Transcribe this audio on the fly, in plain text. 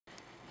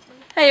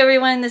Hi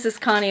everyone, this is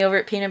Connie over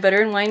at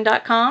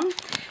peanutbutterandwine.com.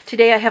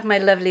 Today I have my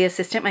lovely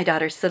assistant, my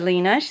daughter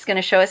Selena. She's going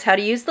to show us how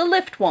to use the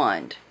lift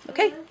wand.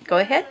 Okay, go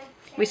ahead.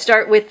 We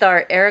start with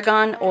our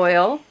argan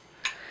oil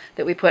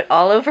that we put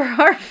all over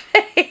our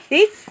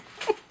face.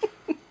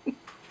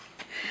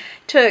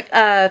 Took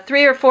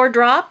 3 or 4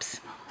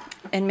 drops,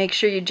 and make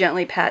sure you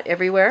gently pat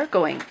everywhere,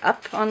 going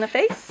up on the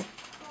face.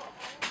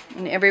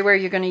 And everywhere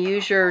you're going to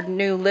use your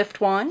new lift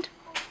wand.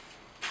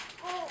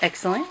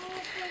 Excellent.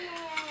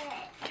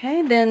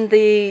 Okay, then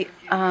the,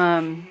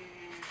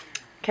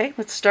 okay,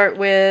 let's start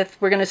with,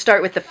 we're going to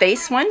start with the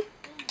face one.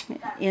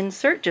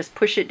 Insert, just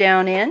push it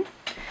down in.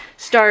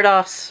 Start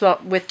off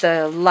with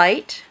the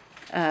light,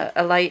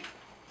 a light.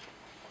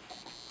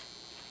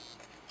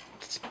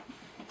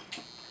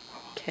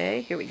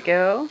 Okay, here we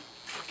go.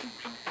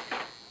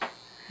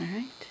 All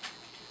right,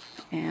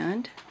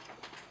 and,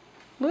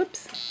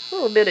 whoops, a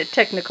little bit of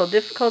technical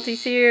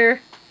difficulties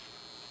here.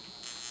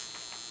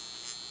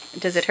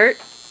 Does it hurt?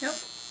 Yep.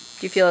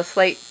 Do you feel a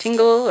slight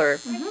tingle or?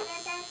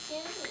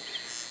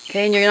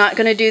 Okay, and you're not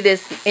going to do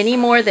this any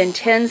more than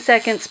 10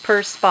 seconds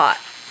per spot.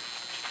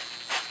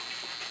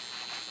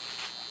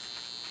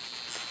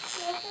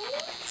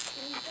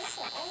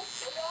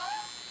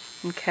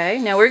 Okay,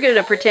 now we're going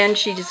to pretend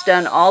she's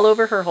done all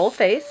over her whole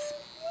face.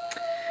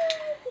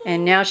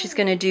 And now she's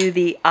going to do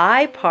the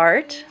eye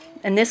part,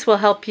 and this will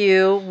help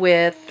you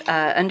with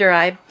under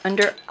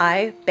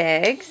eye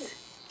bags.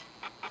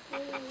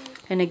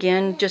 And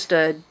again, just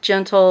a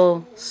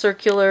gentle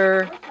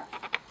circular.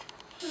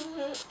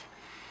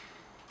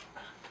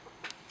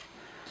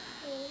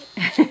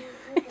 And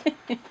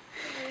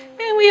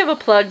we have a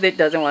plug that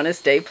doesn't want to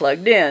stay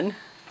plugged in.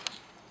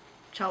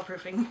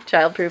 Childproofing.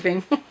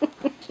 Childproofing.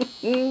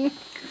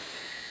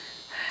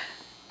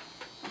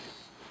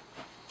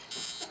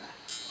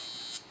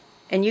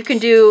 And you can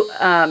do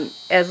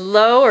as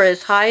low or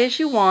as high as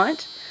you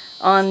want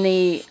on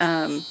the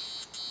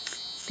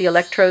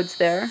electrodes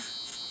there.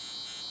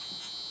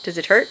 Does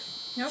it hurt?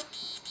 Yep.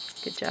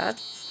 Good job.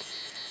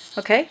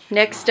 Okay,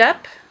 next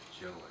up.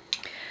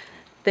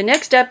 The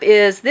next step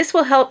is, this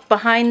will help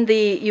behind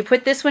the, you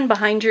put this one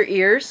behind your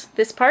ears,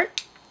 this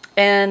part,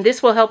 and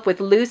this will help with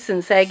loose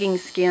and sagging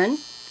skin.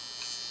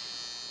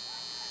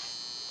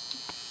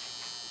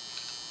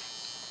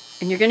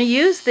 And you're going to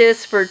use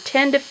this for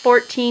 10 to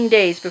 14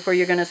 days before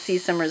you're going to see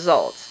some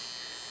results.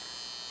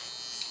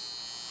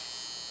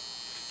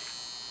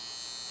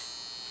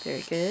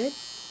 Very good.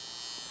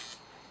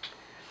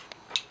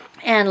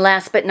 And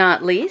last but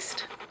not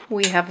least,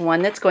 we have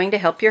one that's going to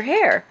help your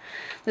hair.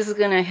 This is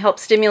going to help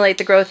stimulate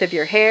the growth of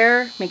your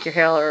hair, make your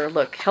hair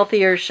look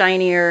healthier,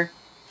 shinier.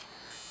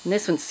 And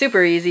this one's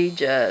super easy,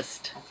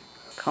 just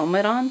comb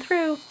it on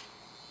through.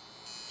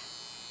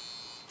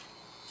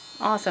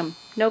 Awesome.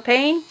 No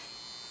pain?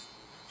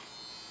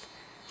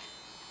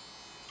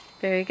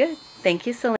 Very good. Thank you, Selena.